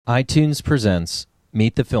iTunes presents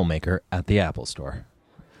Meet the Filmmaker at the Apple Store.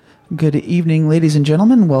 Good evening, ladies and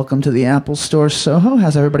gentlemen. Welcome to the Apple Store Soho.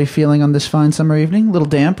 How's everybody feeling on this fine summer evening? A little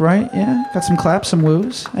damp, right? Yeah? Got some claps, some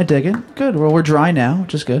woos. I dig it. Good. Well, we're dry now,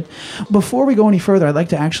 which is good. Before we go any further, I'd like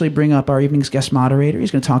to actually bring up our evening's guest moderator.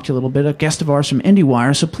 He's going to talk to you a little bit, a guest of ours from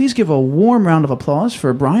IndieWire. So please give a warm round of applause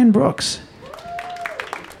for Brian Brooks.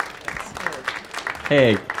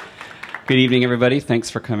 Hey. Good evening, everybody. Thanks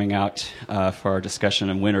for coming out for our discussion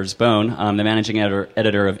of Winter's Bone. I'm the managing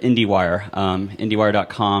editor of IndieWire.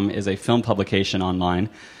 IndieWire.com is a film publication online.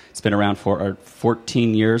 It's been around for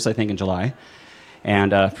 14 years, I think, in July.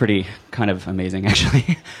 And pretty kind of amazing,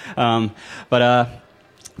 actually.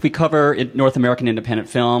 We cover North American independent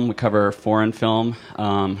film. We cover foreign film.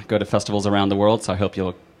 Go to festivals around the world, so I hope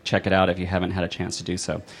you'll check it out if you haven't had a chance to do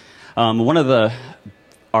so. One of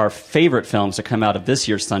our favorite films to come out of this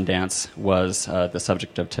year's Sundance was the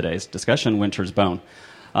subject of today's discussion, Winter's Bone.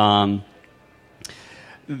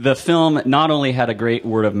 The film not only had a great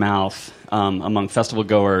word of mouth among festival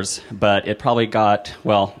goers, but it probably got,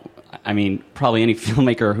 probably any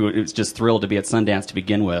filmmaker who was just thrilled to be at Sundance to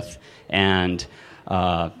begin with. And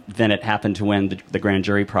then it happened to win the Grand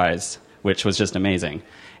Jury Prize, which was just amazing.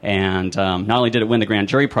 And not only did it win the Grand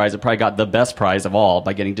Jury Prize, it probably got the best prize of all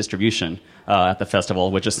by getting distribution at the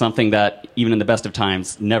festival, which is something that even in the best of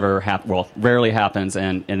times rarely happens,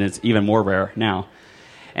 and it's even more rare now.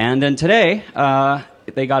 And then today,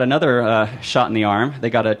 they got another shot in the arm. They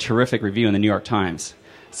got a terrific review in the New York Times.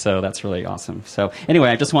 So that's really awesome. So anyway,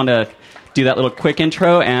 I just wanted to do that little quick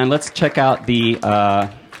intro, and let's check out the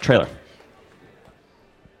trailer.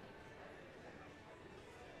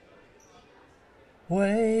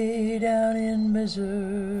 Way down in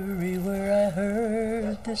Missouri where I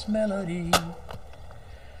heard this melody,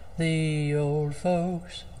 the old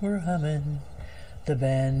folks were humming, the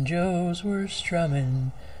banjos were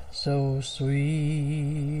strumming, so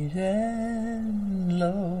sweet and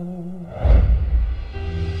low.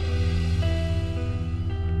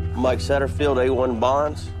 Mike Satterfield, A1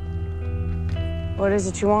 Bonds. What is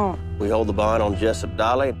it you want? We hold the bond on Jessup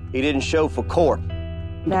Dolly. He didn't show for court.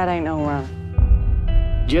 That ain't no run.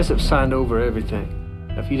 Jessup signed over everything.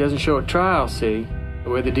 If he doesn't show at trial, see, the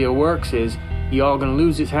way the deal works is you all gonna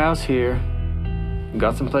lose his house here and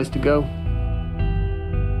got someplace to go.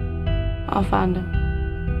 I'll find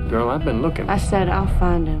him. Girl, I've been looking. I said I'll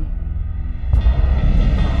find him.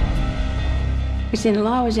 His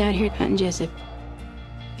in-law was out here hunting Jessup.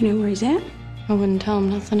 You know where he's at? I wouldn't tell him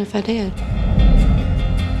nothing if I did.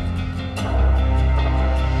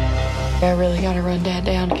 I really gotta run Dad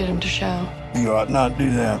down to get him to show. You ought not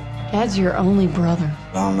do that. Dad's your only brother.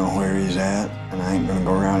 I don't know where he's at, and I ain't gonna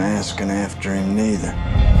go around asking after him neither.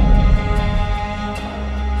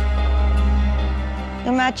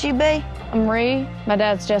 Who might you be? I'm Ree. My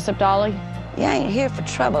dad's Jessup Dolly. You ain't here for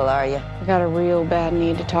trouble, are you? I got a real bad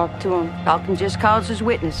need to talk to him. Talking just causes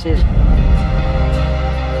witnesses.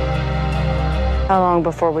 How long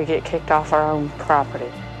before we get kicked off our own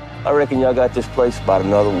property? I reckon y'all got this place about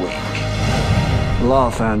another week. The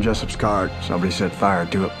law found Jessup's card. Somebody set fire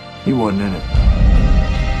to it. He wasn't in it.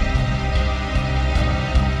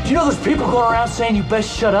 Do you know there's people going around saying you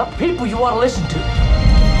best shut up? People you want to listen to.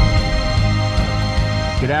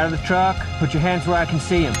 Get out of the truck, put your hands where I can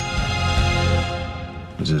see him.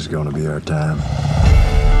 Is this gonna be our time?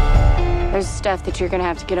 There's stuff that you're gonna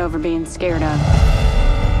have to get over being scared of.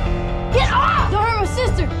 Get off! Don't hurt my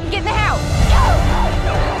sister! Get in the house!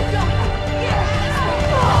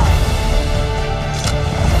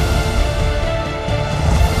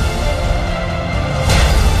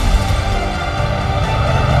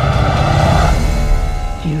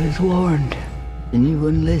 You was warned, and you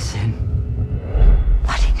wouldn't listen.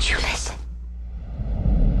 Why didn't you listen?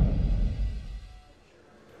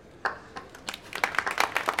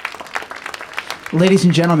 Ladies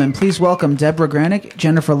and gentlemen, please welcome Deborah Granick,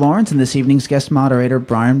 Jennifer Lawrence, and this evening's guest moderator,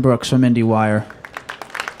 Brian Brooks from IndieWire.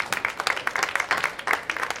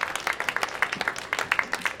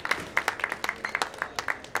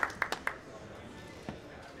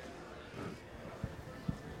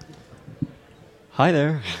 Hi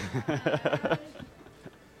there.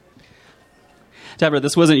 Deborah,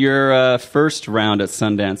 this wasn't your first round at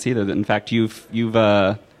Sundance either. In fact, you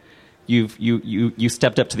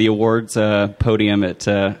stepped up to the awards podium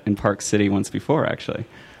in Park City once before, actually.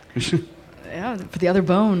 Yeah, for The Other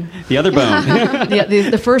Bone. The Other Bone.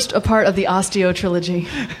 the first part of the Osteo trilogy.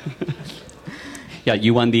 Yeah,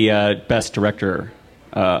 you won the Best Director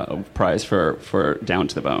prize for Down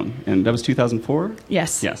to the Bone, and that was 2004.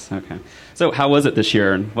 Yes. Yes. Okay. So, how was it this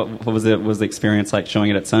year, and what was was the experience like showing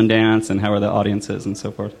it at Sundance, and how were the audiences and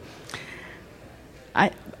so forth?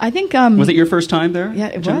 I think... was it your first time there? Yeah,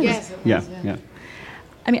 it was. Jen? Yes, it was, yeah.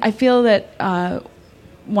 I mean, I feel that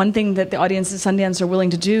one thing that the audience at Sundance are willing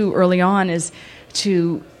to do early on is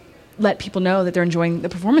to let people know that they're enjoying the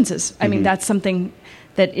performances. I mean, that's something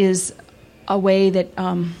that is a way that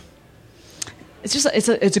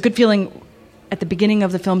it's a good feeling at the beginning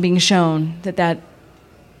of the film being shown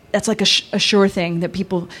that's like a sure thing that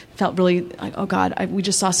people felt really like, oh God, we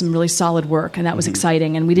just saw some really solid work, and that was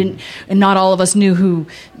exciting. And we didn't, and not all of us knew who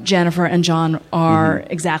Jennifer and John are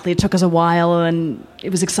exactly. It took us a while, and it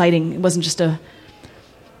was exciting. It wasn't just a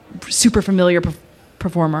super familiar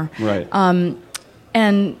performer, right?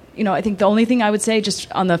 And I think the only thing I would say,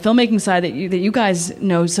 just on the filmmaking side, that you guys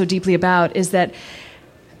know so deeply about, is that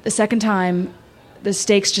the second time, the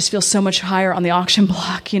stakes just feel so much higher on the auction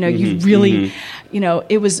block. You really,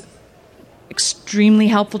 it was extremely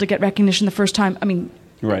helpful to get recognition the first time. I mean,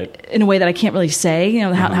 right, in a way that I can't really say,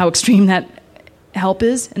 how extreme that help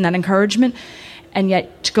is and that encouragement. And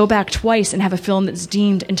yet to go back twice and have a film that's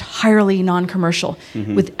deemed entirely non-commercial,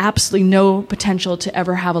 with absolutely no potential to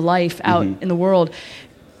ever have a life out in the world,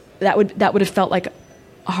 that would have felt like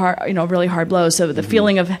a hard, really hard blow. So the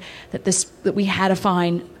feeling of that we had to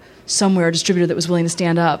find somewhere a distributor that was willing to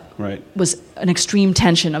stand up was an extreme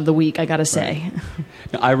tension of the week, I gotta say.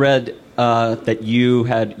 Now, I read that you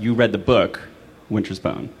read the book Winter's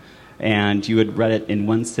Bone, and you had read it in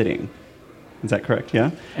one sitting. Is that correct?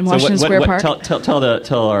 Yeah. In Washington Square Park.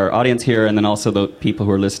 Tell our audience here, and then also the people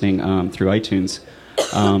who are listening through iTunes,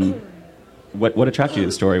 what attracted you to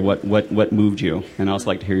the story? What moved you? And I'd also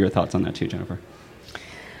like to hear your thoughts on that too, Jennifer.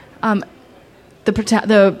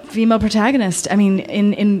 The female protagonist. I mean,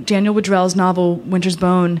 in Daniel Woodrell's novel Winter's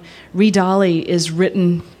Bone, Ree Dolly is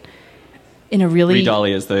written in a really... Ree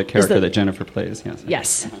Dolly is the character that Jennifer plays.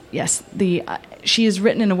 Yes. Yes. She is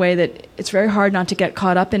written in a way that it's very hard not to get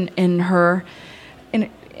caught up in her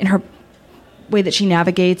way that she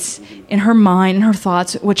navigates, in her mind, in her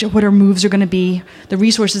thoughts, what her moves are going to be, the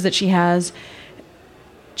resources that she has,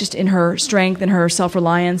 just in her strength and her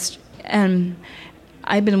self-reliance. And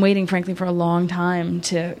I've been waiting, frankly, for a long time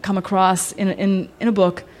to come across in a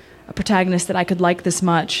book a protagonist that I could like this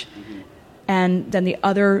much. And then the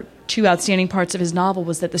other two outstanding parts of his novel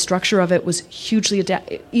was that the structure of it was hugely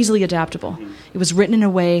easily adaptable. It was written in a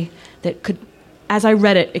way that could, as I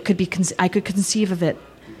read it, I could conceive of it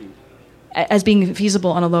as being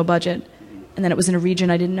feasible on a low budget. And then it was in a region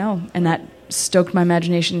I didn't know, and that stoked my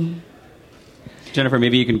imagination. Jennifer,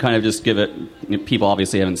 maybe you can kind of just give it, people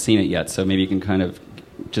obviously haven't seen it yet, so maybe you can kind of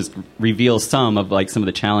just reveal some of some of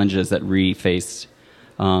the challenges that Ree faced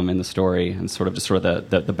in the story, and sort of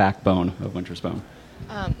the backbone of Winter's Bone.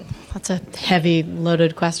 That's a heavy,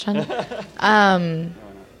 loaded question.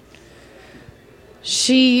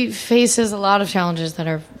 She faces a lot of challenges that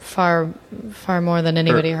are far, far more than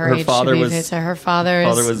anybody her age should be facing. Her father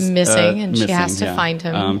is missing, and she has to find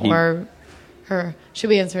him, or her.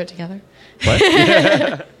 Should we answer it together?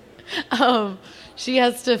 What? She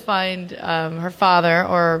has to find her father,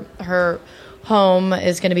 or her home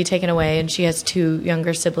is going to be taken away, and she has two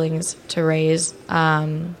younger siblings to raise.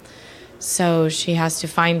 So she has to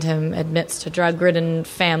find him amidst a drug-ridden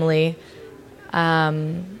family,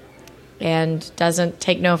 and doesn't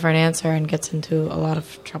take no for an answer and gets into a lot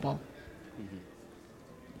of trouble.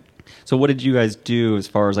 So what did you guys do as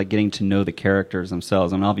far as getting to know the characters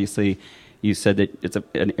themselves? I mean, obviously, you said that it's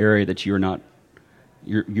an area that you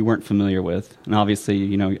weren't familiar with, and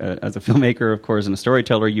obviously, as a filmmaker, of course, and a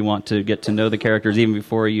storyteller, you want to get to know the characters even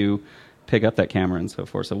before you pick up that camera and so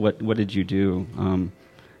forth. So what did you do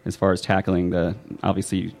as far as tackling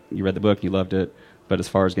obviously you read the book, you loved it, but as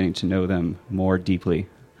far as getting to know them more deeply,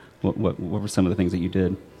 what were some of the things that you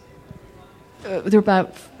did? There were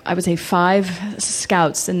about, I would say, 5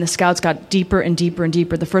 scouts, and the scouts got deeper and deeper and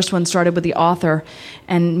deeper. The first one started with the author,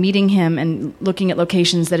 and meeting him and looking at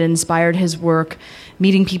locations that inspired his work,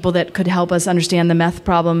 meeting people that could help us understand the meth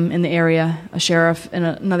problem in the area, a sheriff in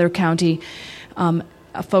another county, a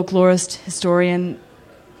folklorist, historian,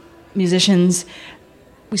 musicians.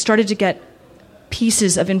 We started to get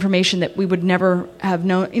pieces of information that we would never have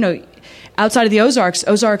known. Outside of the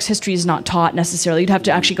Ozarks history is not taught necessarily. You'd have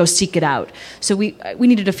to actually go seek it out. So we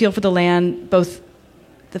needed a feel for the land, both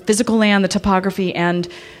the physical land, the topography, and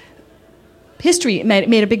history. It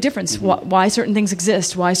made a big difference. Why certain things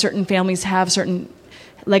exist, why certain families have certain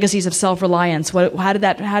legacies of self-reliance. How did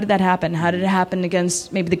that happen? How did it happen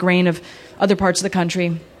against maybe the grain of other parts of the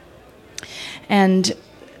country? And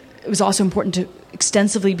it was also important to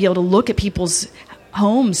extensively be able to look at people's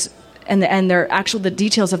homes and the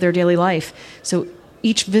details of their daily life. So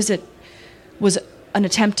each visit was an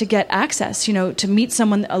attempt to get access, to meet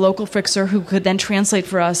someone, a local fixer who could then translate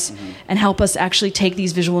for us and help us actually take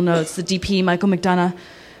these visual notes. The DP, Michael McDonough,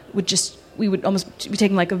 we would almost be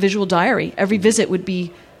taking like a visual diary. Every visit would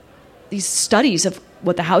be these studies of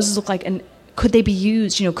what the houses look like and could they be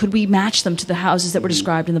used, could we match them to the houses that were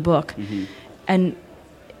described in the book? And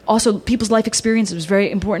also people's life experiences was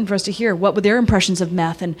very important for us to hear. What were their impressions of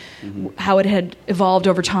meth and how it had evolved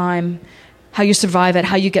over time, how you survive it,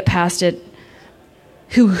 how you get past it,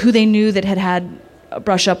 who they knew that had a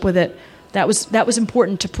brush up with it. That was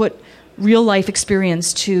important to put real life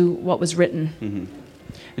experience to what was written.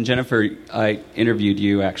 And Jennifer, I interviewed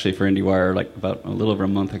you actually for IndieWire like about a little over a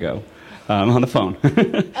month ago on the phone.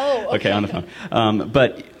 Oh, okay. On the phone.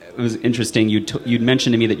 But it was interesting. You'd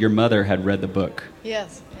mentioned to me that your mother had read the book.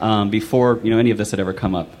 Yes. Before any of this had ever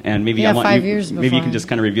come up, and maybe 5 years before. Maybe you can just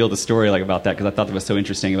kind of reveal the story about that, because I thought that was so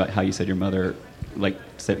interesting about how you said your mother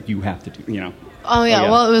said you have to do. Oh yeah.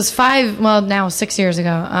 Well, it was now 6 years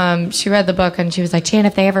ago. She read the book and she was like, "Jan,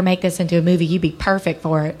 if they ever make this into a movie, you'd be perfect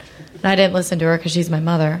for it." And I didn't listen to her because she's my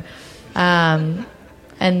mother. And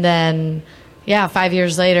then 5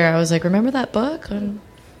 years later, I was like, "Remember that book?" I'm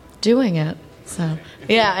doing it. So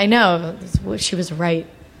yeah, I know she was right.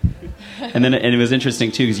 And it was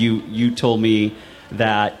interesting too, because you told me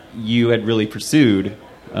that you had really pursued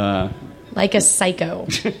like a psycho.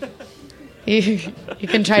 You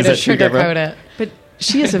can try to sugarcoat it. But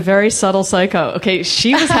she is a very subtle psycho. Okay,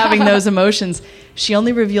 she was having those emotions. She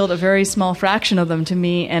only revealed a very small fraction of them to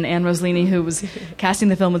me and Anne Roslini, who was casting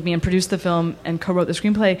the film with me and produced the film and co-wrote the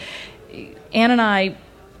screenplay. Anne and I,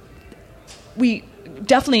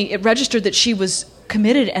 it registered that she was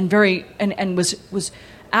committed and was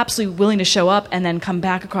absolutely willing to show up and then come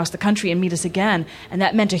back across the country and meet us again. And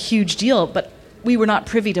that meant a huge deal, but we were not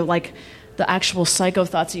privy to the actual psycho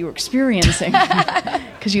thoughts that you were experiencing,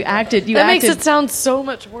 because you acted. That makes it sound so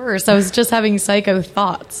much worse. I was just having psycho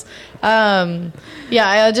thoughts. I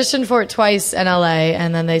auditioned for it twice in LA,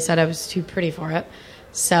 and then they said I was too pretty for it,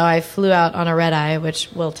 so I flew out on a red eye, which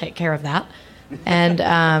will take care of that,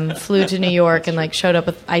 and flew to New York and showed up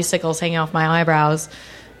with icicles hanging off my eyebrows,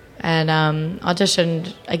 and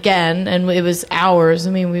auditioned again, and it was hours. I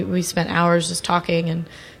mean, we spent hours just talking and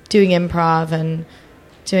doing improv and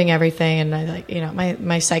doing everything, and I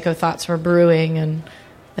my psycho thoughts were brewing, and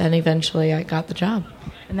then eventually I got the job.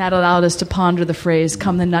 And that allowed us to ponder the phrase,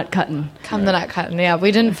 "Come the nut cuttin'." Come the nut cuttin', yeah.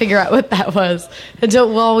 We didn't figure out what that was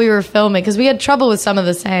until while we were filming, because we had trouble with some of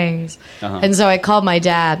the sayings. And so I called my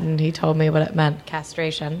dad, and he told me what it meant,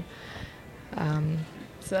 castration.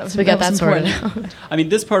 So we got that sorted out. I mean,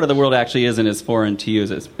 this part of the world actually isn't as foreign to you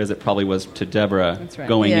as it probably was to Deborah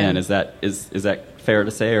going in. Is that fair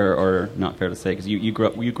to say, or not fair to say? Because you grew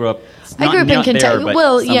up. I grew up in Kentucky.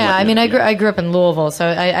 Well, yeah. I mean, I I grew up in Louisville, so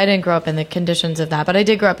I didn't grow up in the conditions of that, but I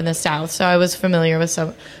did grow up in the South, so I was familiar with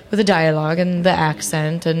the dialogue and the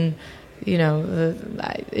accent, and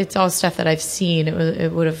it's all stuff that I've seen.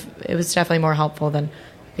 It was definitely more helpful than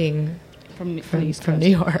being from New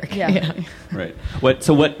York. Yeah. Right.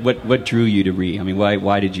 What drew you to Ree? I mean,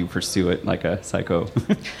 why did you pursue it like a psycho?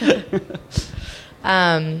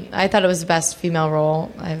 I thought it was the best female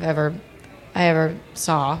role I ever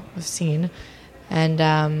have seen, and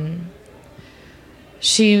I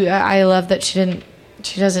love that she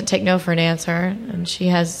doesn't take no for an answer, and she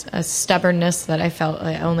has a stubbornness that I felt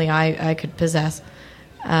like only I could possess.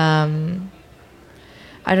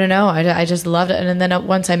 I don't know. I just loved it. And then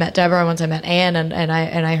once I met Deborah, once I met Anne, and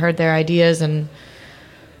I heard their ideas, and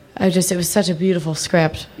it was such a beautiful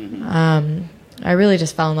script. I really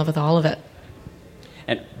just fell in love with all of it.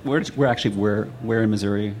 And where in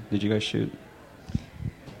Missouri did you guys shoot?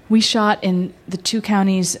 We shot in the two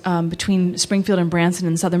counties between Springfield and Branson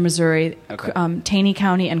in southern Missouri, Taney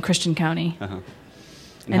County and Christian County.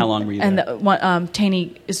 And how long were you there? And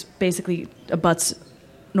Taney is basically abuts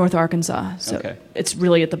North Arkansas, so it's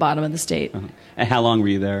really at the bottom of the state. And how long were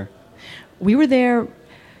you there? We were there,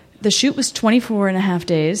 the shoot was 24 and a half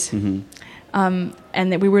days, and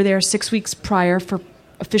we were there 6 weeks prior for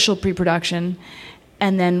official pre-production,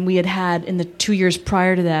 and then we had in the 2 years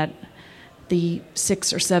prior to that, the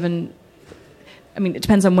 6 or 7, I mean, it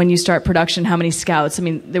depends on when you start production, how many scouts. I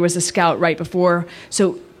mean, there was a scout right before,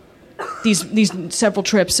 so these several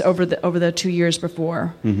trips over the 2 years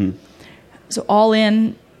before. So all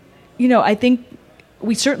in, I think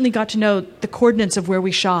we certainly got to know the coordinates of where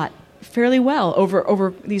we shot fairly well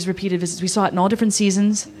over these repeated visits. We saw it in all different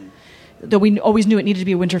seasons. Though we always knew it needed to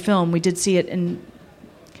be a winter film, we did see it in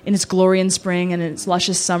its glory in spring and in its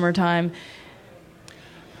luscious summertime.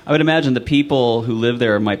 I would imagine the people who live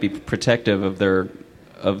there might be protective of their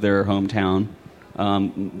hometown,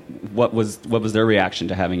 What was their reaction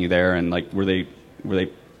to having you there, and like were they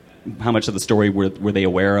how much of the story were they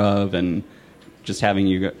aware of, and just having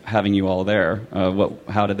you all there?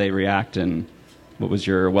 How did they react, and what was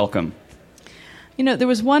your welcome? There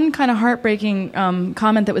was one kind of heartbreaking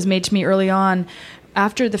comment that was made to me early on.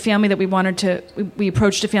 After the family that we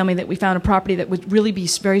approached a family that we found a property that would really be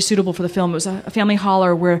very suitable for the film. It was a family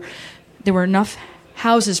holler where there were enough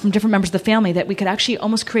houses from different members of the family that we could actually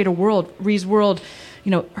almost create a world, Ree's world.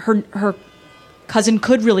 Her cousin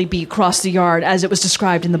could really be across the yard as it was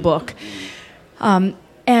described in the book. And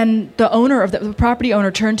the property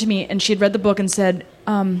owner turned to me, and she had read the book and said,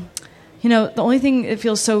 the only thing that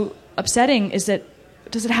feels so upsetting is that,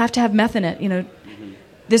 does it have to have meth in it?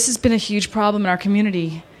 This has been a huge problem in our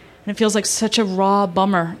community, and it feels like such a raw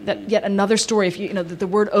bummer that yet another story, that the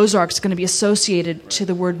word Ozark is going to be associated to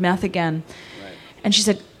the word meth again. Right. And she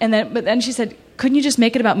said, but then she said, couldn't you just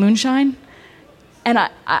make it about moonshine? And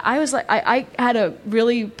I was like, I had a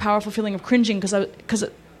really powerful feeling of cringing because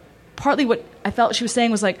partly what I felt she was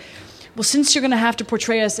saying was like, well, since you're going to have to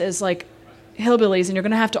portray us as like hillbillies and you're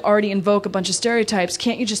going to have to already invoke a bunch of stereotypes,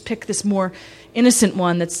 can't you just pick this more innocent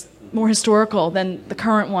one that's more historical than the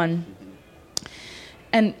current one?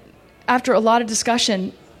 And after a lot of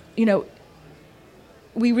discussion,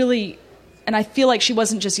 we really, and I feel like she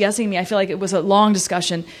wasn't just yesing me, I feel like it was a long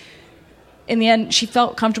discussion. In the end, she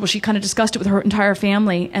felt comfortable. She kind of discussed it with her entire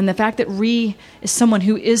family. And the fact that Ree is someone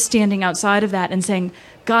who is standing outside of that and saying,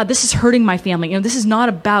 God, this is hurting my family. This is not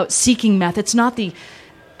about seeking meth. It's not the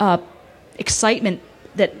excitement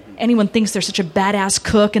that anyone thinks they're such a badass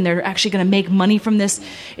cook and they're actually going to make money from this.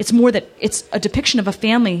 It's more that it's a depiction of a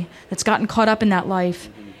family that's gotten caught up in that life,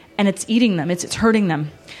 and it's eating them. It's hurting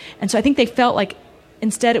them. And so I think they felt like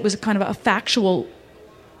instead it was kind of a factual,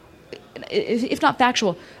 if not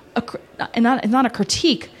factual, not a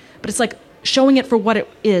critique, but it's like showing it for what it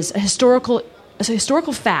is, a historical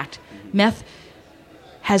fact. Meth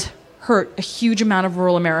has hurt a huge amount of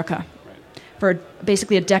rural America for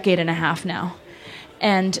basically a decade and a half now.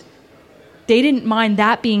 And they didn't mind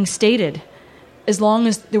that being stated as long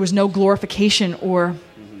as there was no glorification or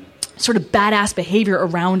sort of badass behavior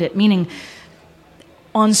around it, meaning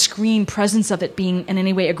on-screen presence of it being in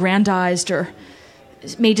any way aggrandized or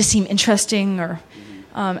made to seem interesting.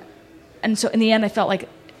 And so in the end, I felt like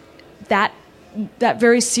that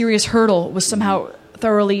very serious hurdle was somehow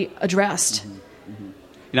thoroughly addressed.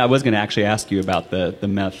 I was going to actually ask you about the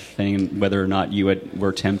meth thing, whether or not you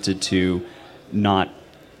were tempted to not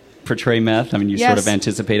portray meth. You Yes. sort of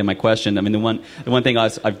anticipated my question. The one thing I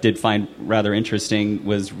did find rather interesting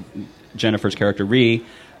was Jennifer's character Ree.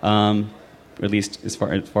 At least as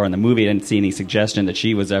far in the movie, I didn't see any suggestion that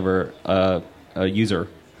she was ever a user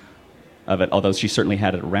of it, although she certainly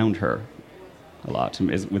had it around her a lot.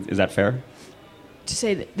 Is that fair? To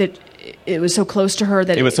say that it was so close to her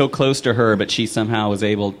that it was so close to her, but she somehow was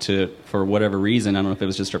able to, for whatever reason, I don't know if it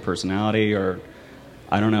was just her personality or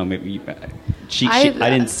I don't know, maybe I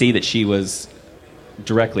didn't see that she was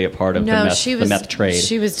directly a part of the meth trade.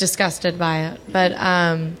 She was disgusted by it, but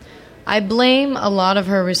I blame a lot of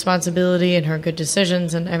her responsibility and her good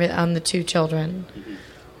decisions and everything on the two children,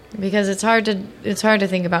 because it's hard to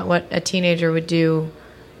think about what a teenager would do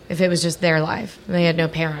if it was just their life and they had no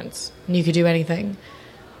parents and you could do anything.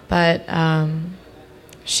 But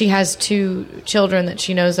she has two children that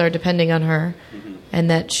she knows are depending on her, and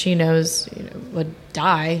that she knows would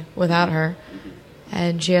die without her,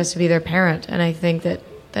 and she has to be their parent. And I think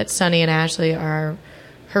that Sonny and Ashley are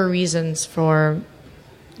her reasons for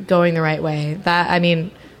going the right way.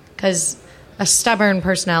 Because a stubborn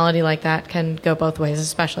personality like that can go both ways,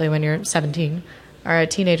 especially when you're 17 or a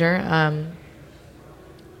teenager.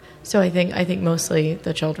 So I think mostly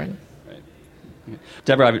the children.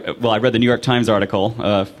 Deborah, I read the New York Times article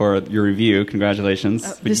for your review.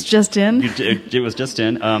 Congratulations. This just in? It was just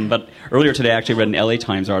in. But earlier today, I actually read an LA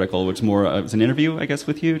Times article, which more it was an interview, I guess,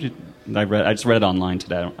 with you. I just read it online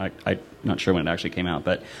today. I'm not sure when it actually came out.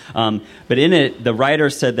 But in it, the writer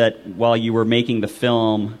said that while you were making the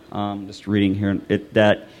film, just reading here,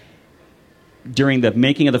 that during the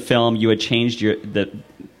making of the film, you had changed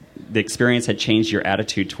the experience had changed your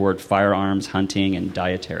attitude toward firearms, hunting, and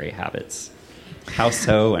dietary habits. How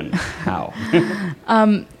so, and how?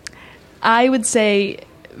 I would say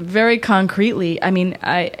very concretely,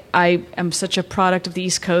 I am such a product of the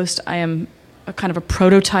East Coast. I am a kind of a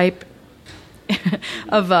prototype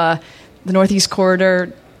of the Northeast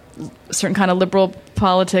Corridor, a certain kind of liberal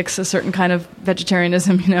politics, a certain kind of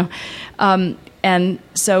vegetarianism, and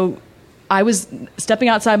so I was stepping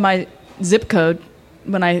outside my zip code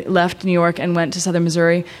when I left New York and went to Southern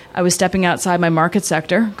Missouri. I was stepping outside my market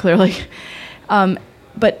sector, clearly.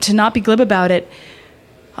 But to not be glib about it,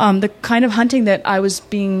 the kind of hunting that I was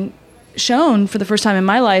being shown for the first time in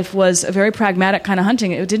my life was a very pragmatic kind of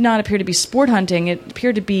hunting. It did not appear to be sport hunting. It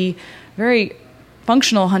appeared to be very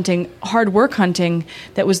functional hunting, hard work hunting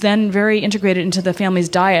that was then very integrated into the family's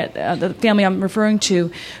diet. The family I'm referring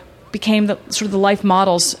to became the sort of the life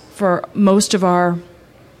models for most of our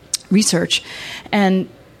research. And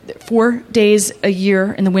 4 days a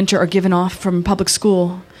year in the winter are given off from public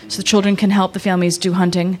school so the children can help the families do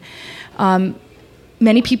hunting.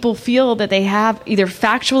 Many people feel that they have, either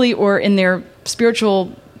factually or in their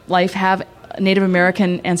spiritual life, have a Native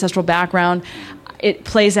American ancestral background. It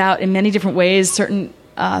plays out in many different ways, certain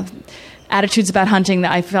attitudes about hunting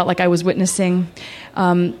that I felt like I was witnessing.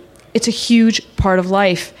 It's a huge part of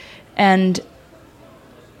life, and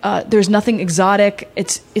there's nothing exotic.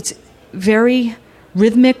 It's very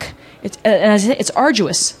rhythmic. It's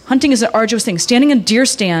arduous. Hunting is an arduous thing. Standing in a deer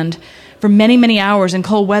stand for many, many hours in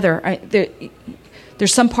cold weather,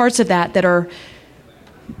 there's some parts of that are,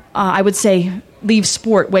 I would say, leave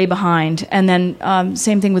sport way behind. And then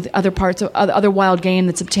same thing with other parts of other wild game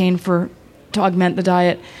that's obtained to augment the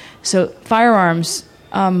diet. So firearms,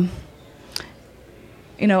 I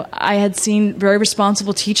had seen very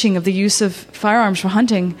responsible teaching of the use of firearms for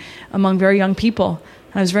hunting among very young people.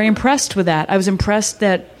 And I was very impressed with that. I was impressed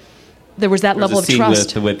that there was that level of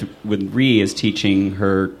trust. With Rhee is teaching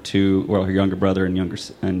her her younger brother and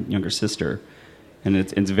younger sister. And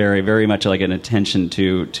it's very, very much like an attention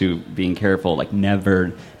to being careful, like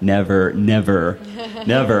never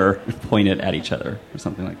point it at each other or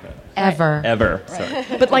something like that. Ever. Sorry.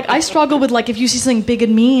 But like I struggle with, like, if you see something big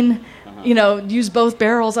and mean, use both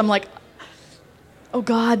barrels. I'm like, oh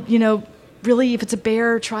God, really, if it's a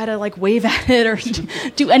bear, try to like wave at it or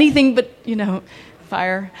do anything but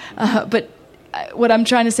fire. But what I'm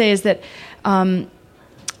trying to say is that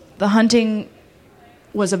the hunting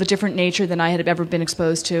was of a different nature than I had ever been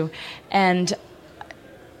exposed to, and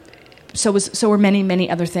so were many, many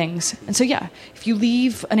other things. And so, yeah, if you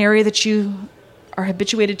leave an area that you are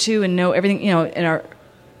habituated to and know everything, and are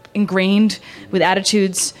ingrained with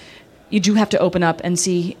attitudes, you do have to open up and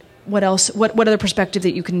see what else, what other perspective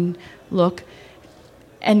that you can look.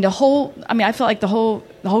 And I felt like the whole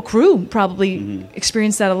crew probably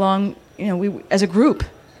experienced that along, we as a group.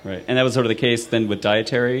 Right, and that was sort of the case then with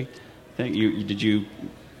dietary. Did you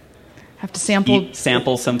have to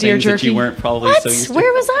sample some things that you weren't probably so used to?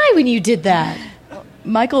 Where was I when you did that?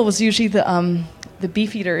 Michael was usually the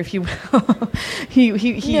beef eater, if you will. he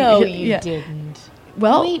didn't.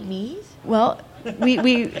 Well, you ate meat? Well,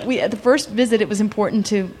 we at the first visit it was important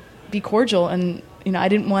to be cordial, and I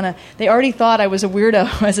didn't want to. They already thought I was a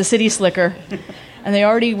weirdo as a city slicker, and they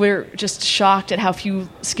already were just shocked at how few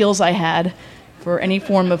skills I had for any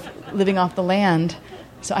form of living off the land.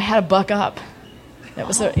 So I had to buck up. That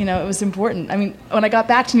was, it was important. I mean, when I got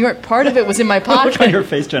back to New York, part of it was in my pocket. Look on your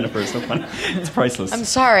face, Jennifer. It's so funny. It's priceless. I'm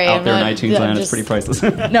sorry. Out there in iTunes land, it's pretty priceless.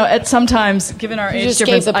 No, sometimes, given our age difference,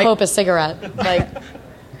 difference, gave the Pope a cigarette.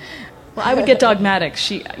 Well, I would get dogmatic.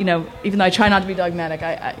 Even though I try not to be dogmatic,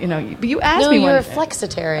 but you asked me. No, you're a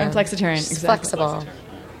flexitarian. I'm flexitarian. She's exactly. Flexible.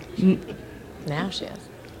 Now she is.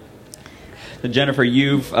 So Jennifer,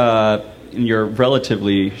 you've in your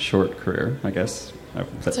relatively short career, I guess.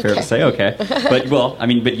 That's fair to say, okay.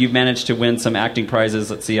 But you've managed to win some acting prizes.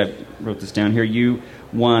 Let's see, I wrote this down here. You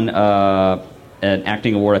won an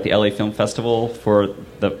acting award at the LA Film Festival for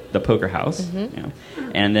the Poker House.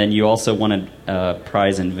 And then you also won a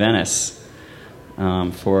prize in Venice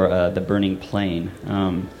for The Burning Plain.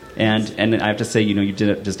 And I have to say, you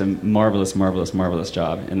did just a marvelous, marvelous, marvelous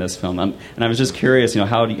job in this film. And I was just curious,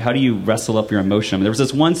 how do you wrestle up your emotion? There was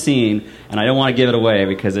this one scene, and I don't want to give it away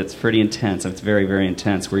because it's pretty intense. It's very, very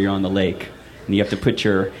intense, where you're on the lake and you have to put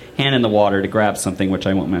your hand in the water to grab something, which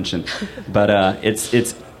I won't mention. But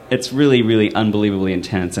it's really, really unbelievably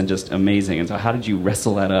intense and just amazing. And so, how did you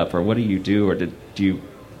wrestle that up, or what do you do, or did you?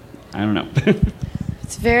 I don't know.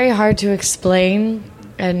 It's very hard to explain,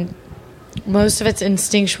 and most of it's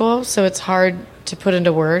instinctual, so it's hard to put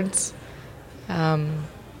into words. I'm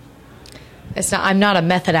not a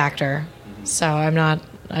method actor, so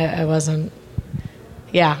I wasn't.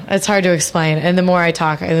 Yeah, it's hard to explain. And the more I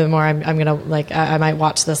talk, the more I'm gonna I might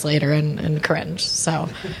watch this later and cringe. So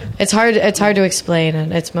it's hard to explain,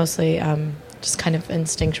 and it's mostly just kind of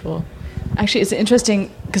instinctual. Actually, it's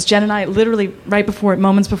interesting because Jen and I literally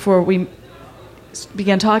moments before we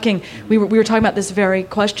began talking, we were talking about this very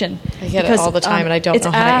question. I get it all the time, and I don't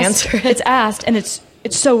know how to answer it. It's asked, and it's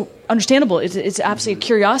so understandable. It's absolutely a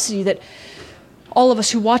curiosity that all of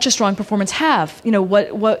us who watch a strong performance have.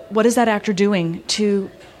 What is that actor doing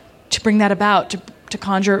to bring that about, to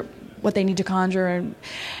conjure what they need to conjure,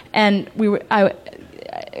 and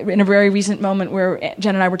in a very recent moment where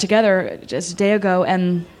Jen and I were together just a day ago,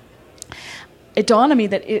 and it dawned on me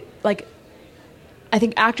that I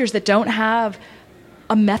think actors that don't have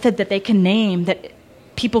a method that they can name that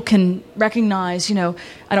people can recognize, I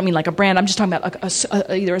don't mean like a brand, I'm just talking about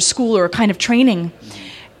either a school or a kind of training,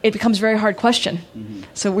 it becomes a very hard question. Mm-hmm.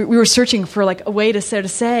 So we were searching for like a way to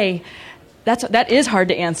say that is hard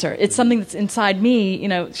to answer. It's something that's inside me,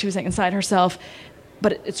 she was saying inside herself,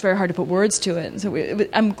 but it's very hard to put words to it. And so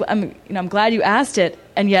I'm glad you asked it,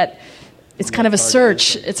 and yet it's kind of a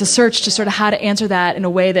search. It's a search to sort of how to answer that in a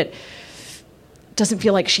way that doesn't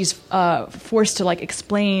feel like she's forced to like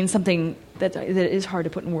explain something that is hard to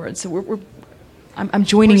put in words. So I'm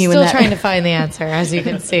joining you in that. We're still trying to find the answer, as you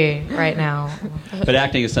can see right now. But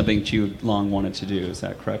acting is something that you long wanted to do. Is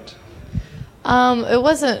that correct? It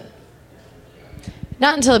wasn't.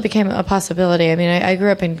 Not until it became a possibility. I mean, I grew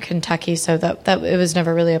up in Kentucky, so that it was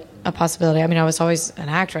never really a possibility. I mean, I was always an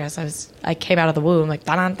actress. I came out of the womb like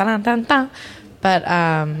da da da da. But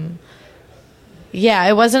yeah,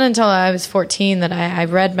 it wasn't until I was 14 that I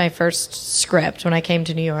read my first script when I came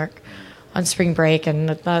to New York on spring break, and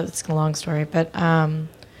it's a long story, but and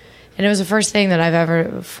it was the first thing that I've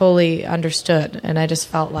ever fully understood, and I just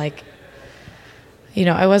felt like,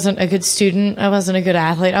 I wasn't a good student, I wasn't a good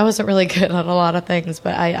athlete, I wasn't really good at a lot of things,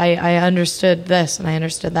 but I understood this and I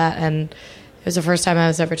understood that, and it was the first time I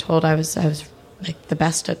was ever told I was like the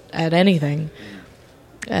best at anything,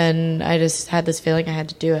 and I just had this feeling I had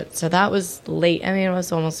to do it. So that was late. I mean, it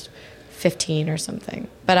was almost 15 or something,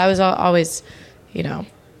 but I was always,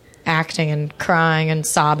 acting and crying and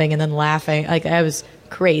sobbing and then laughing. Like, I was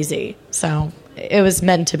crazy. So it was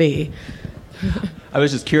meant to be. I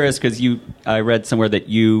was just curious because I read somewhere that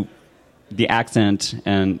the accent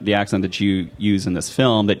that you use in this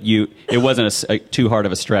film, it wasn't too hard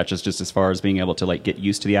of a stretch. It's just as far as being able to like get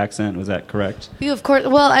used to the accent. Was that correct? Of course.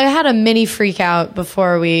 Well, I had a mini freak out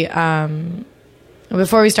before we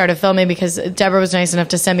started filming, because Deborah was nice enough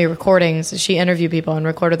to send me recordings. She interviewed people and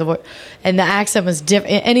recorded the voice, and the accent was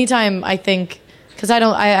different. Anytime I think, because I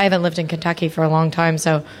haven't lived in Kentucky for a long time,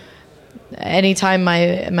 so anytime my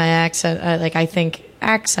accent, I think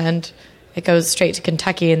accent, it goes straight to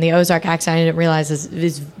Kentucky, and the Ozark accent I didn't realize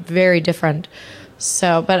is very different.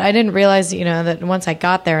 So, but I didn't realize, that once I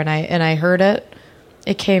got there and I heard it,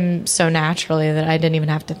 it came so naturally that I didn't even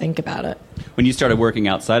have to think about it. When you started working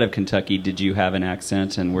outside of Kentucky, did you have an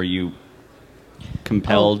accent, and were you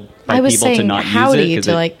compelled by people to not use it? I was saying howdy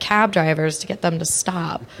to like cab drivers to get them to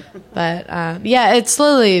stop. But yeah, it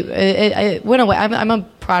slowly it went away. I'm a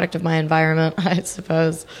product of my environment, I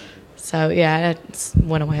suppose. So yeah, it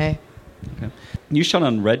went away. Okay. You shot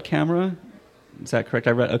on Red camera. Is that correct?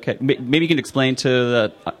 I read. Okay, maybe you can explain to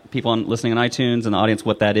the people listening on iTunes and the audience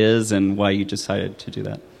what that is and why you decided to do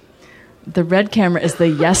that. The Red camera is the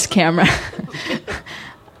Yes camera.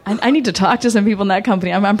 I need to talk to some people in that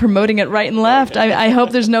company. I'm promoting it right and left. I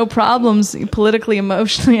hope there's no problems politically,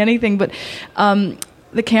 emotionally, anything. But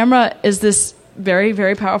the camera is this very,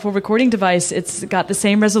 very powerful recording device. It's got the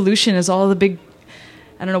same resolution as all the big.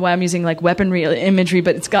 I don't know why I'm using like weaponry imagery,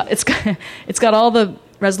 but it's got all the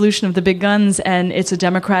resolution of the big guns, and it's a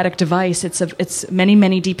democratic device. It's many,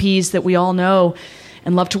 many DPs that we all know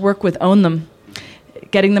and love to work with own them.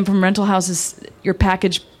 Getting them from rental houses, your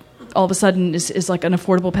package all of a sudden is like an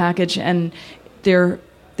affordable package, and they're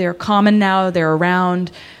common now. They're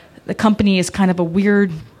around. The company is kind of a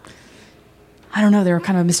weird, I don't know, they're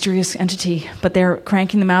kind of a mysterious entity, but they're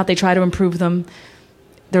cranking them out. They try to improve them.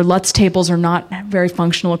 Their Lutz tables are not very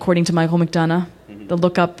functional, according to Michael McDonough, the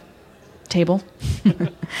lookup table.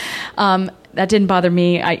 That didn't bother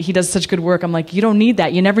me. He does such good work. I'm like, you don't need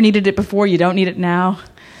that. You never needed it before. You don't need it now.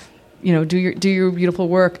 Do your beautiful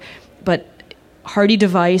work. But hardy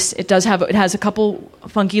device. It has a couple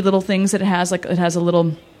funky little things that it has. Like it has a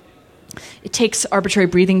little. It takes arbitrary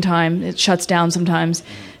breathing time. It shuts down sometimes.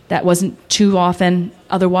 That wasn't too often.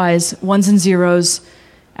 Otherwise, ones and zeros.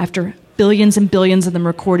 After billions and billions of them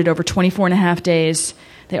recorded over 24 and a half days,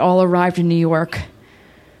 they all arrived in New York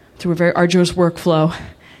through a very arduous workflow.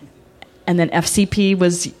 And then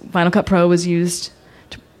Final Cut Pro was used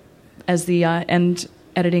as the end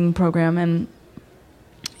editing program. And,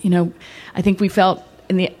 I think we felt,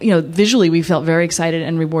 visually we felt very excited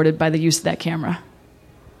and rewarded by the use of that camera.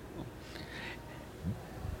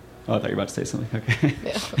 Oh, I thought you were about to say something. Okay.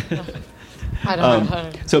 Yeah. I don't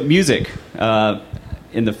know. So music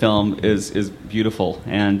in the film is beautiful,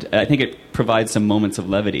 and I think it provides some moments of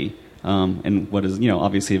levity. And what is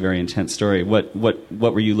obviously a very intense story. What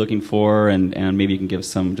were you looking for, and maybe you can give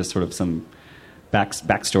some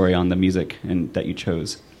backstory on the music that you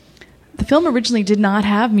chose. the film originally did not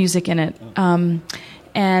have music in it,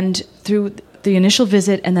 and through the initial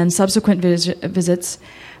visit and then subsequent visits,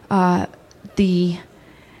 the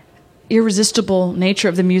irresistible nature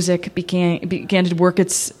of the music began to work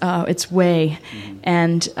its way,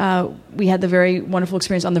 and we had the very wonderful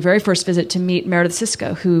experience on the very first visit to meet Meredith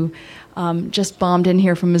Sisko, who just bombed in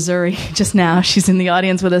here from Missouri just now. She's in the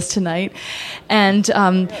audience with us tonight, and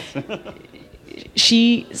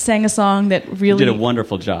she sang a song that really did a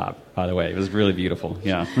wonderful job. By the way, it was really beautiful.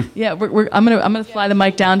 Yeah, yeah. I'm gonna fly the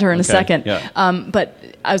mic down to her in a second. Yeah. But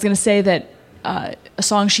I was gonna say that. A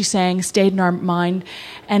song she sang stayed in our mind,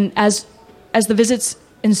 and as the visits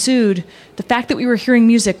ensued, the fact that we were hearing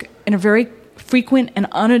music in a very frequent and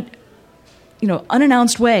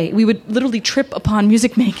unannounced way, we would literally trip upon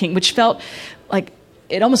music making, which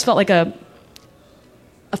almost felt like a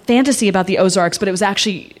fantasy about the Ozarks, but it was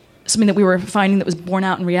actually something that we were finding that was borne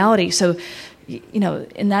out in reality. So,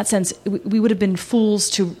 in that sense, we would have been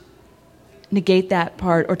fools to negate that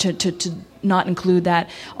part or to not include that.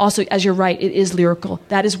 Also, as you're right, it is lyrical.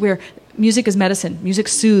 That is where music is medicine. Music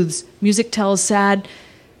soothes. Music tells sad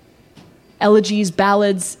elegies,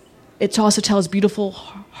 ballads. It also tells beautiful,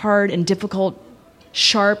 hard, and difficult,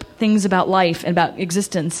 sharp things about life and about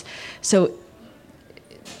existence. So,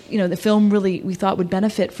 the film really, we thought, would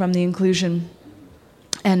benefit from the inclusion.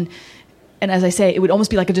 And as I say, it would almost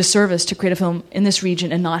be like a disservice to create a film in this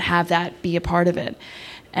region and not have that be a part of it.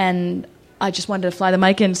 And I just wanted to fly the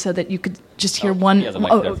mic in so that you could just hear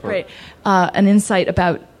great. An insight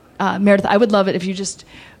about Meredith. I would love it if you just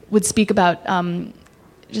would speak about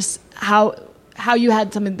just how you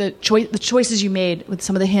had some of the choices you made with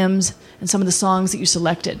some of the hymns and some of the songs that you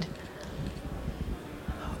selected.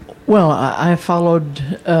 Well, I followed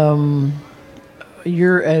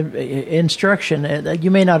your instruction. You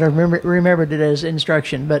may not have remembered it as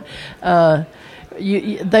instruction, but.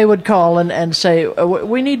 They would call and say,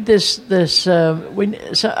 we need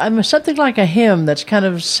something like a hymn that's kind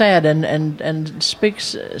of sad and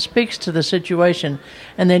speaks to the situation,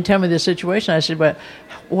 and then tell me the situation. I said, well,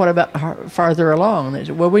 what about farther along? They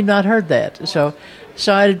said, well, we've not heard that. So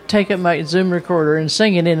I'd take up my Zoom recorder and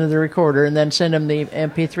sing it into the recorder, and then send them the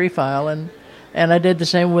MP3 file, and I did the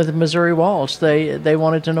same with Missouri Waltz. They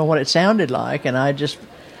wanted to know what it sounded like, and I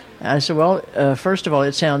said, well, first of all,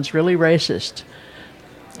 it sounds really racist.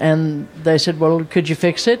 And they said, well, could you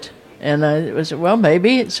fix it? And I said, well,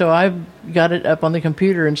 maybe. So I got it up on the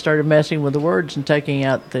computer and started messing with the words and taking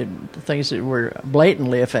out the things that were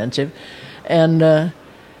blatantly offensive. And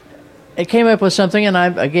it came up with something, and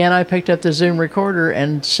I picked up the Zoom recorder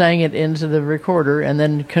and sang it into the recorder, and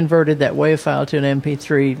then converted that WAV file to an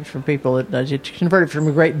MP3 for people. I converted from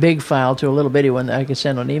a great big file to a little bitty one that I could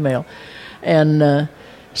send on email. And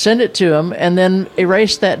send it to them, and then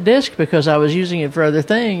erase that disc because I was using it for other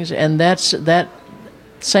things, and that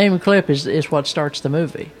same clip is what starts the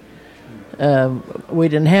movie. We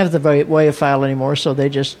didn't have the WAV file anymore, so they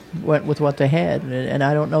just went with what they had, and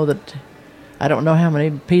I don't know how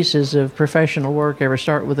many pieces of professional work ever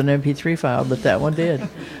start with an MP3 file, but that one did.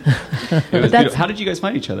 How did you guys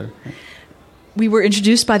find each other? We were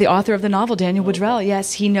introduced by the author of the novel, Daniel Woodrell.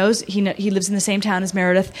 Yes, he lives in the same town as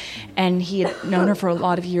Meredith, and he had known her for a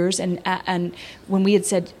lot of years. And when we had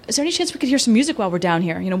said, "Is there any chance we could hear some music while we're down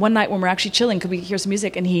here?" One night when we're actually chilling, could we hear some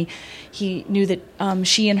music? And he knew that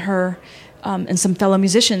she and her and some fellow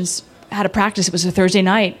musicians had a practice. It was a Thursday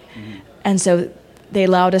night, and so they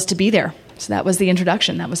allowed us to be there. So that was the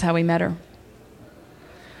introduction. That was how we met her.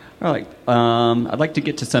 All right, I'd like to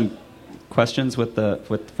get to some questions from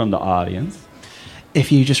the audience. If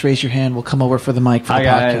you just raise your hand, we'll come over for the mic for the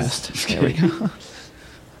podcast. There we go.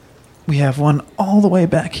 We have one all the way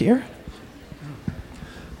back here.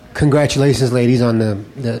 Congratulations, ladies, on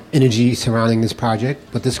the energy surrounding this project.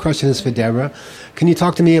 But this question is for Deborah. Can you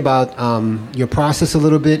talk to me about your process a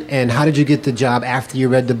little bit, and how did you get the job after you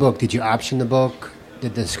read the book? Did you option the book?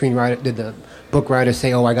 Did the book writer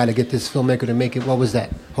say, "Oh, I got to get this filmmaker to make it"? What was that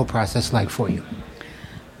whole process like for you?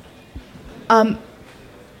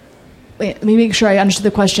 Let me make sure I understood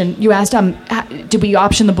the question. You asked, did we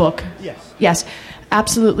option the book? Yes. Yes,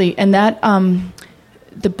 absolutely. And that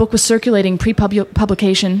the book was circulating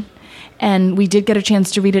pre-publication, and we did get a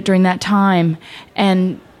chance to read it during that time.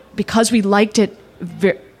 And because we liked it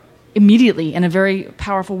immediately in a very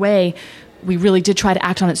powerful way, we really did try to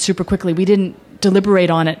act on it super quickly. We didn't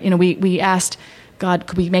deliberate on it. We asked God,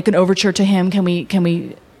 could we make an overture to him? Can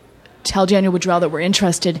we tell Daniel Woodrell that we're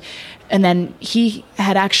interested? And then he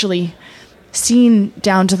had actually seen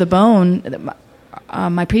Down to the Bone,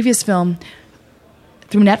 my previous film,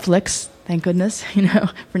 through Netflix. Thank goodness,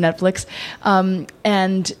 for Netflix.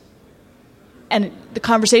 And and the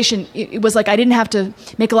conversation, it was like I didn't have to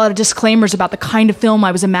make a lot of disclaimers about the kind of film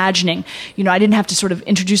I was imagining. I didn't have to sort of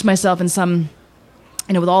introduce myself in some,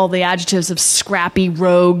 with all the adjectives of scrappy,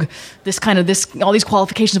 rogue, all these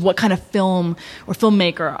qualifications of what kind of film or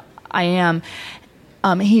filmmaker I am.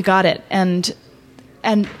 He got it. And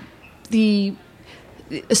the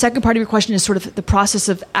second part of your question is sort of the process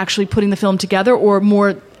of actually putting the film together, or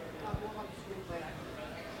more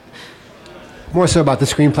so about the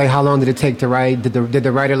screenplay. How long did it take to write? Did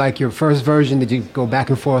the writer like your first version? Did you go back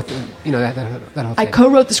and forth? That whole thing. I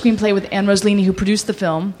co-wrote the screenplay with Anne Roslini, who produced the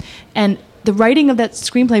film, and the writing of that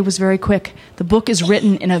screenplay was very quick. The book is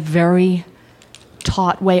written in a very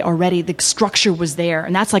taut way already. The structure was there,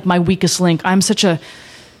 and that's like my weakest link. I'm such a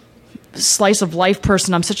slice of life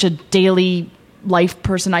person. I'm such a daily life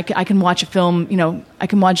person. I can watch a film. I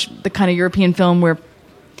can watch the kind of European film where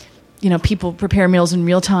people prepare meals in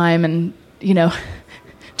real time and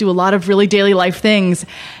do a lot of really daily life things.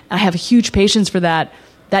 I have a huge patience for that.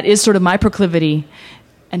 That is sort of my proclivity.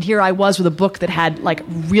 And here I was with a book that had like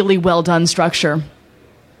really well done structure.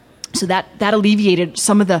 So that alleviated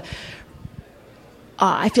some of the,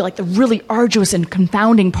 I feel like the really arduous and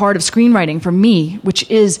confounding part of screenwriting for me, which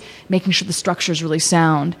is making sure the structure is really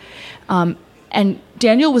sound. And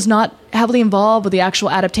Daniel was not heavily involved with the actual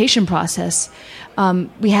adaptation process.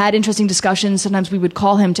 We had interesting discussions. Sometimes we would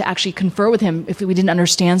call him to actually confer with him if we didn't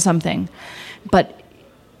understand something. But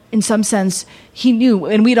in some sense, he knew,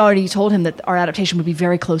 and we'd already told him that our adaptation would be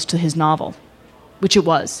very close to his novel, which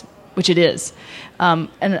it is. So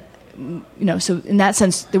in that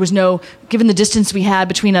sense, there was no, given the distance we had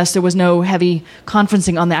between us, there was no heavy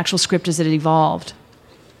conferencing on the actual script as it evolved.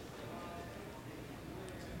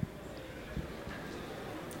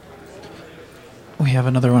 We have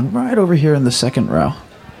another one right over here in the second row.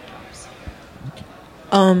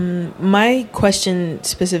 My question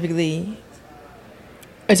specifically,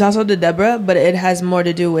 it's also to Deborah, but it has more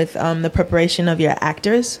to do with the preparation of your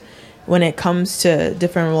actors when it comes to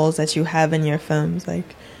different roles that you have in your films.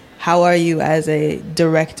 Like, how are you as a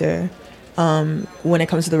director when it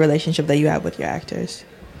comes to the relationship that you have with your actors?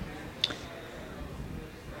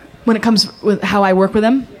 When it comes with how I work with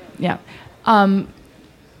them? Yeah.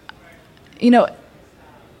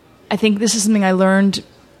 I think this is something I learned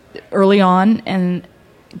early on,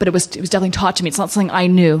 but it was definitely taught to me. It's not something I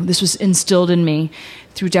knew. This was instilled in me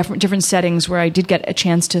through different settings where I did get a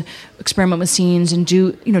chance to experiment with scenes and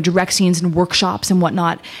do direct scenes and workshops and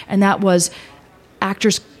whatnot. And that was,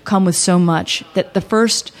 actors come with so much that the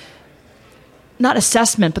first, not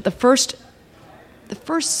assessment, but the first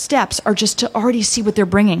steps are just to already see what they're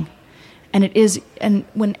bringing. And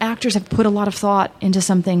when actors have put a lot of thought into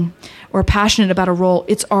something or are passionate about a role,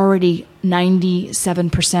 it's already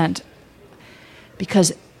 97%.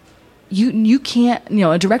 Because you can't,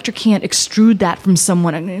 a director can't extrude that from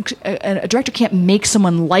someone. A director can't make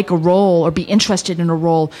someone like a role or be interested in a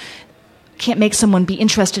role, can't make someone be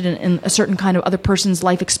interested in a certain kind of other person's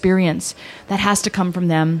life experience. That has to come from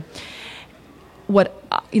them.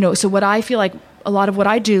 So what I feel like a lot of what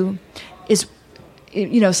I do is,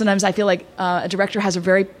 sometimes I feel like a director has a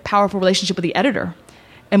very powerful relationship with the editor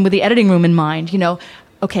and with the editing room in mind.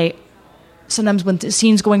 Okay, sometimes when the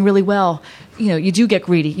scene's going really well, you do get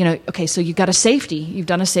greedy. Okay, so you've got a safety. You've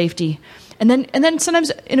done a safety. And then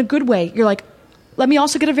sometimes in a good way, you're like, let me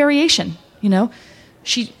also get a variation.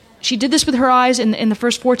 She did this with her eyes in the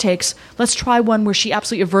first 4 takes. Let's try one where she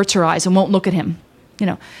absolutely averts her eyes and won't look at him.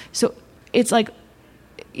 So it's like,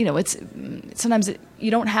 it's sometimes you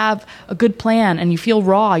don't have a good plan and you feel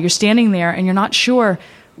raw. You're standing there and you're not sure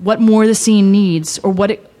what more the scene needs or what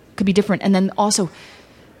it could be different. And then also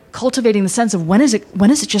cultivating the sense of when is it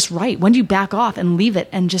just right? When do you back off and leave it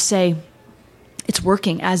and just say it's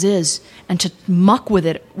working as is? And to muck with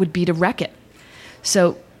it would be to wreck it.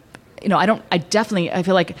 So, I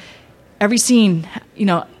feel like every scene,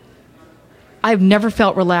 I've never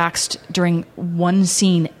felt relaxed during one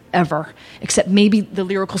scene ever, except maybe the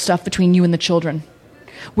lyrical stuff between you and the children,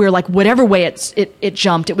 where like whatever way it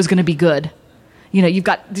jumped, it was going to be good. You've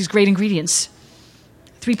got these great ingredients.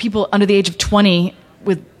 3 people under the age of 20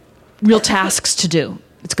 with real tasks to do.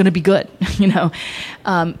 It's going to be good,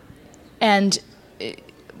 and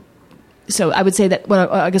so I would say that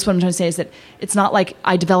I guess what I'm trying to say is that it's not like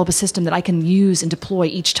I develop a system that I can use and deploy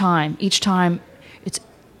each time.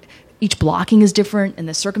 Each blocking is different, and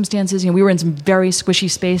the circumstances. We were in some very squishy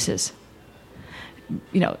spaces.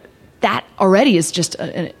 That already is just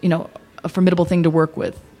a formidable thing to work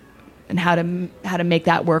with, and how to make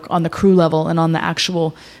that work on the crew level and on the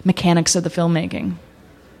actual mechanics of the filmmaking.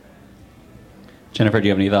 Jennifer, do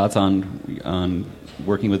you have any thoughts on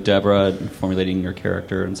working with Deborah and formulating your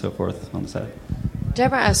character and so forth on the set?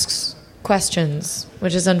 Deborah asks questions,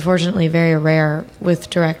 which is unfortunately very rare with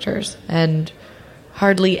directors, and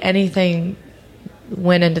hardly anything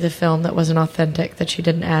went into the film that wasn't authentic that she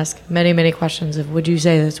didn't ask. Many, many questions of, would you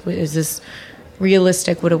say this? Is this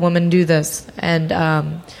realistic? Would a woman do this?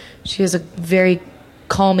 And she has a very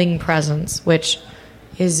calming presence, which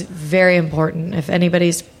is very important. If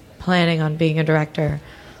anybody's planning on being a director,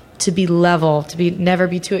 to be level, never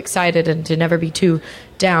be too excited and to never be too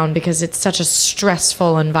down, because it's such a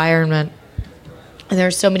stressful environment. And there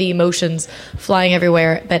are so many emotions flying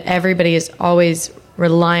everywhere, but everybody is always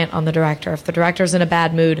reliant on the director. If the director's in a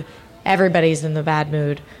bad mood, everybody's in the bad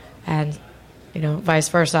mood, and vice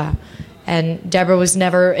versa. And Deborah was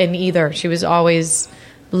never in either. She was always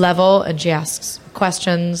level, and she asks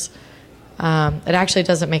questions. It actually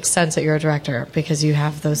doesn't make sense that you're a director because you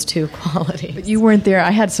have those two qualities. But you weren't there. I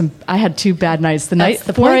had 2 bad nights. The night,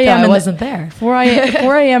 the 4 a.m. I wasn't there. 4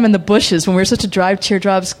 a.m. in the bushes when we were supposed to drive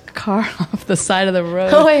Teardrop's car off the side of the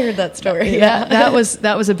road. Oh, I heard that story. Yeah, that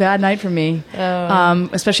was a bad night for me. Oh.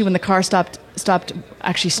 Especially when the car stopped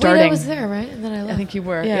actually starting. Wait, I was there, right? And then I left. I think you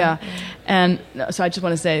were. Yeah. And so I just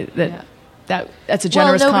want to say that. That's a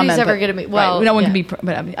generous nobody's comment. Ever going to be. Well, right, no one yeah. can be.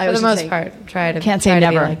 But I mean, for the most part, try to. Can't say try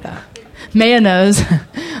never. To be like that. Maya knows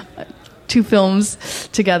 2 films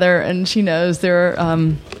together, and she knows there's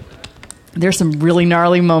some really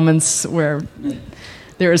gnarly moments where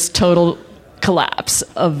there is total collapse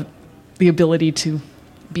of the ability to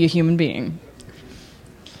be a human being.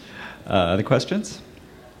 Other questions?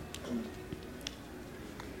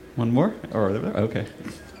 One more? Okay.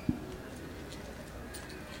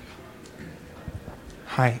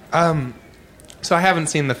 Hi. So I haven't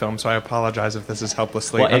seen the film, so I apologize if this is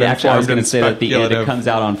helplessly Well, actually, I was going to say that speculative. it comes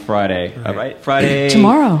out on Friday, right? Friday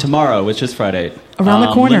Tomorrow, which is Friday. Around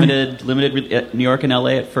the corner. Limited at New York and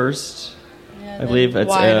LA at first. I believe it's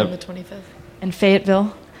wide on the 25th. In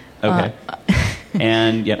Fayetteville. Okay.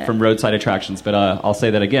 And from roadside attractions, but I'll say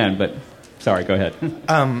that again. But sorry, go ahead.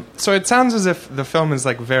 So it sounds as if the film is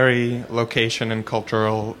like very location and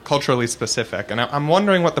culturally specific, and I'm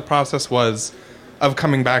wondering what the process was of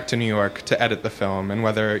coming back to New York to edit the film, and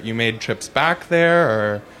whether you made trips back there,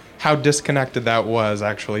 or how disconnected that was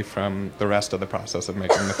actually from the rest of the process of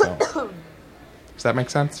making the film. Does that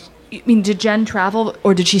make sense? You mean, did Jen travel,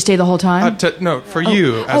 or did she stay the whole time? No, for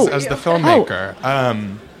you as the filmmaker.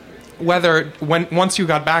 Once you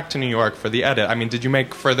got back to New York for the edit, I mean, did you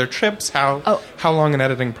make further trips? How long an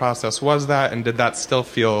editing process was that, and did that still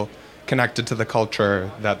feel connected to the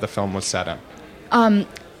culture that the film was set in?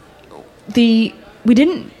 We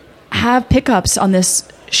didn't have pickups on this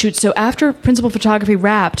shoot, so after principal photography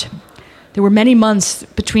wrapped, there were many months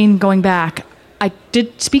between going back. I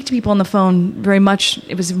did speak to people on the phone very much.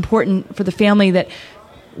 It was important for the family that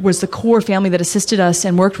was the core family that assisted us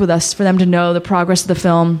and worked with us, for them to know the progress of the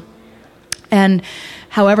film. And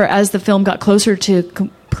however, as the film got closer to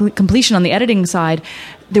completion on the editing side,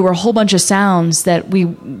 there were a whole bunch of sounds that we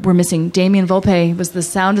were missing. Damien Volpe was the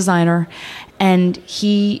sound designer, and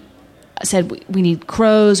he said, we need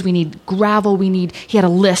crows, we need gravel, he had a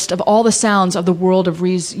list of all the sounds of the world of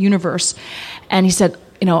Rhee's universe. And he said,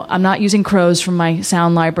 I'm not using crows from my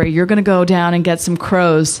sound library. You're going to go down and get some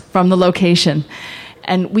crows from the location.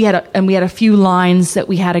 And we had a few lines that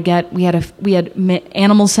we had to get. We had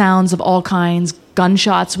animal sounds of all kinds,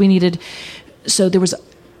 gunshots we needed. So there was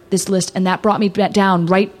this list, and that brought me down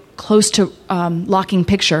right close to locking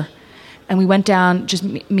picture. And we went down, just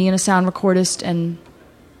me and a sound recordist, and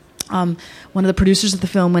one of the producers of the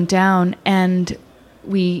film went down, and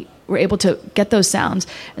we were able to get those sounds.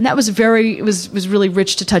 And that was it was really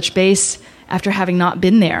rich to touch base after having not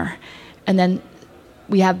been there. And then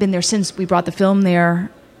we have been there since. We brought the film there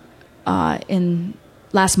in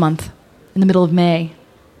last month, in the middle of May.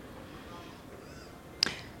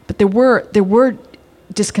 But there were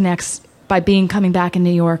disconnects by coming back in New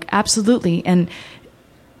York, absolutely. And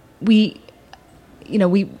we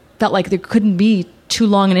felt like there couldn't be too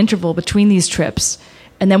long an interval between these trips.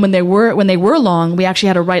 And then when they were long, we actually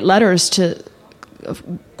had to write letters to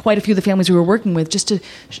quite a few of the families we were working with, just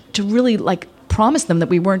to really promise them that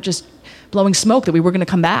we weren't just blowing smoke, that we were going to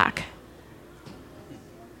come back.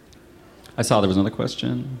 I saw there was another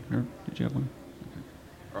question. Or did you have one?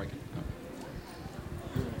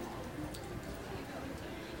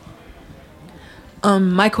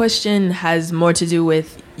 My question has more to do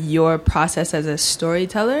with your process as a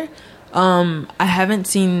storyteller. I haven't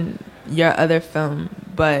seen your other film,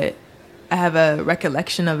 but I have a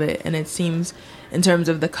recollection of it, and it seems, in terms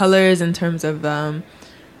of the colors, in terms of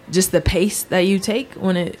just the pace that you take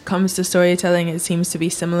when it comes to storytelling, it seems to be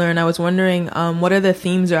similar. And I was wondering, what are the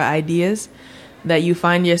themes or ideas that you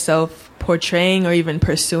find yourself portraying or even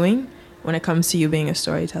pursuing when it comes to you being a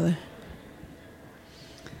storyteller?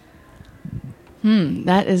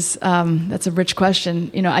 That's a rich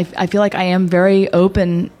question. You know, I feel like I am very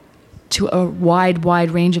open to a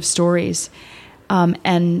wide range of stories,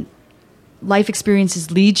 and life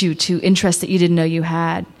experiences lead you to interests that you didn't know you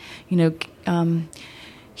had. You know,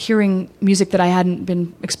 hearing music that I hadn't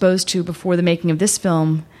been exposed to before the making of this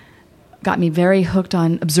film got me very hooked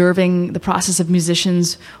on observing the process of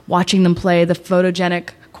musicians, watching them play, the photogenic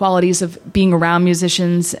qualities of being around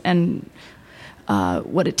musicians, and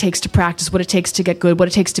what it takes to practice, what it takes to get good, what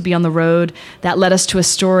it takes to be on the road. That led us to a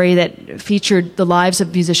story that featured the lives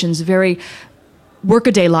of musicians, very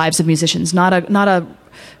workaday lives of musicians, not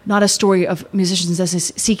a story of musicians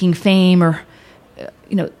as seeking fame, or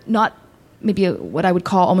not maybe what I would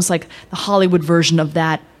call almost like the Hollywood version of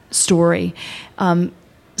that story.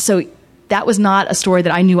 So that was not a story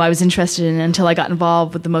that I knew I was interested in until I got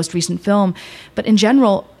involved with the most recent film. But in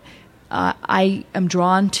general, I am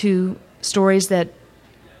drawn to stories that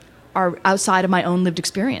are outside of my own lived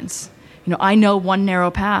experience. You know, I know one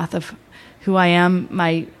narrow path of who I am,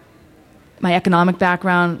 my economic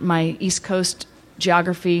background, my East Coast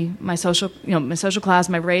geography, my social class,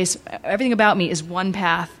 my race. Everything about me is one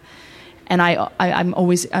path, and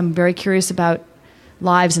I'm very curious about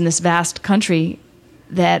lives in this vast country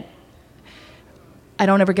that I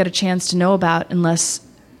don't ever get a chance to know about unless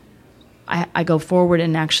I go forward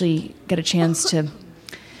and actually get a chance to.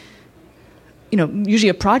 Usually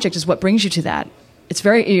a project is what brings you to that.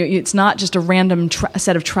 It's not just a random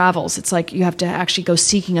set of travels. It's like you have to actually go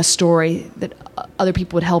seeking a story that other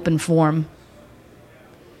people would help inform.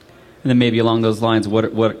 And then maybe along those lines,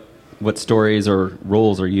 what stories or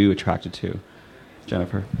roles are you attracted to,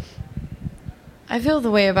 Jennifer? I feel the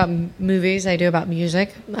way about movies I do about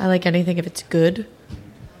music. I like anything if it's good.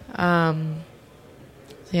 Yeah,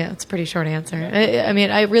 it's a pretty short answer. I mean,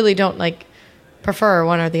 I really don't prefer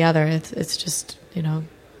one or the other. It's just,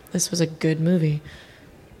 this was a good movie.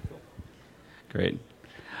 Great.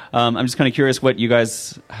 I'm just kind of curious what you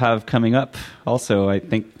guys have coming up. Also, I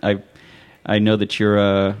think I know that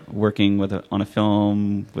you're working on a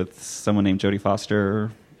film with someone named Jodie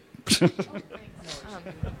Foster.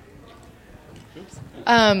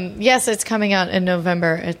 Yes, it's coming out in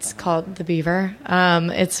November. It's called The Beaver.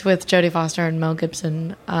 It's with Jodie Foster and Mel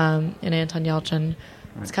Gibson and Anton Yelchin.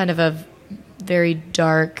 It's kind of a very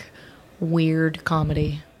dark, weird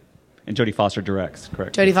comedy. And Jodie Foster directs,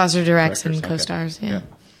 correct? Jodie Foster directs and co-stars, yeah. All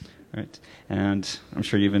right. And I'm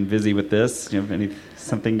sure you've been busy with this. Do you have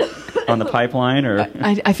something on the pipeline, or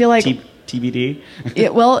I feel like TBD?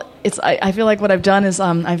 I feel like what I've done is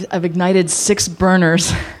I've ignited 6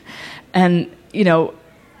 burners, and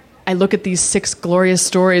I look at these 6 glorious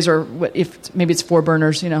stories, or if maybe it's 4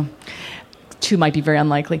 burners. 2 might be very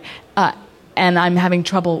unlikely. And I'm having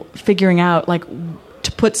trouble figuring out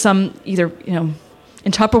to put some either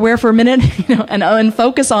in Tupperware for a minute, and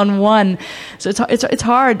focus on one. So it's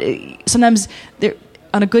hard. Sometimes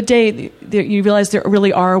on a good day you realize there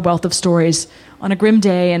really are a wealth of stories. On a grim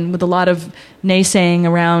day and with a lot of naysaying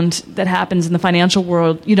around that happens in the financial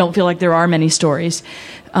world, you don't feel like there are many stories.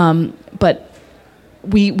 But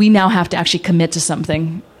we now have to actually commit to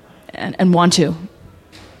something and want to.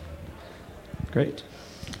 Great.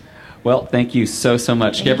 Well, thank you so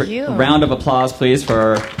much. Thank you. A round of applause, please,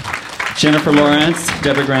 for Jennifer Lawrence,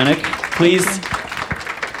 Deborah Granick. Please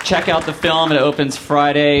check out the film. It opens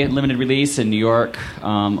Friday, limited release in New York,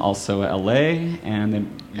 also LA, and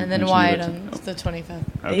then wide on the 25th.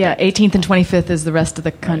 Okay. Yeah, 18th and 25th is the rest of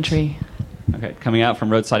the country. Right. Okay, coming out from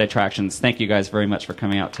Roadside Attractions. Thank you guys very much for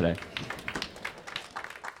coming out today.